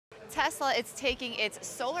Tesla is taking its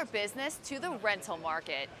solar business to the rental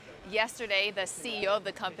market. Yesterday, the CEO of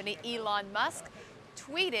the company, Elon Musk,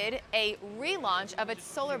 tweeted a relaunch of its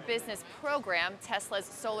solar business program. Tesla's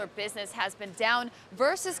solar business has been down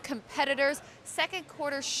versus competitors. Second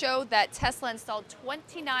quarter showed that Tesla installed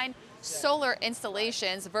 29 solar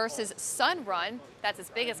installations versus Sunrun, that's its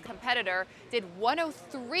biggest competitor, did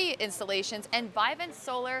 103 installations, and Vivint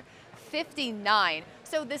Solar 59.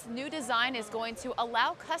 So this new design is going to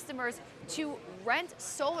allow customers to rent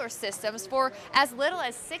solar systems for as little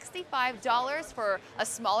as $65 for a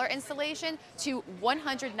smaller installation to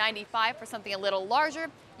 $195 for something a little larger.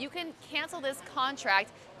 You can cancel this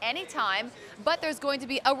contract anytime, but there's going to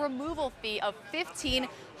be a removal fee of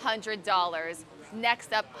 $1,500.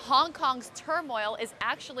 Next up, Hong Kong's turmoil is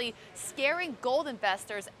actually scaring gold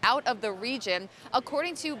investors out of the region.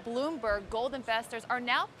 According to Bloomberg, gold investors are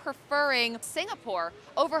now preferring Singapore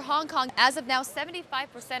over Hong Kong. As of now,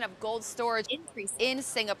 75% of gold storage increased in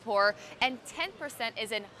Singapore and 10%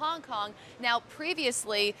 is in Hong Kong. Now,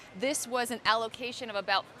 previously, this was an allocation of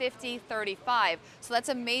about 50-35. So that's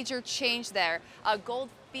a major change there.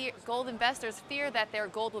 Gold investors fear that their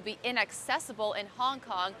gold will be inaccessible in Hong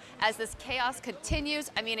Kong as this chaos continues.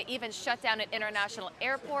 I mean, it even shut down an international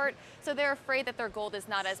airport, so they're afraid that their gold is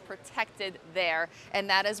not as protected there. And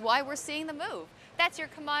that is why we're seeing the move. That's your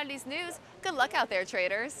commodities news. Good luck out there,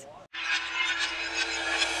 traders.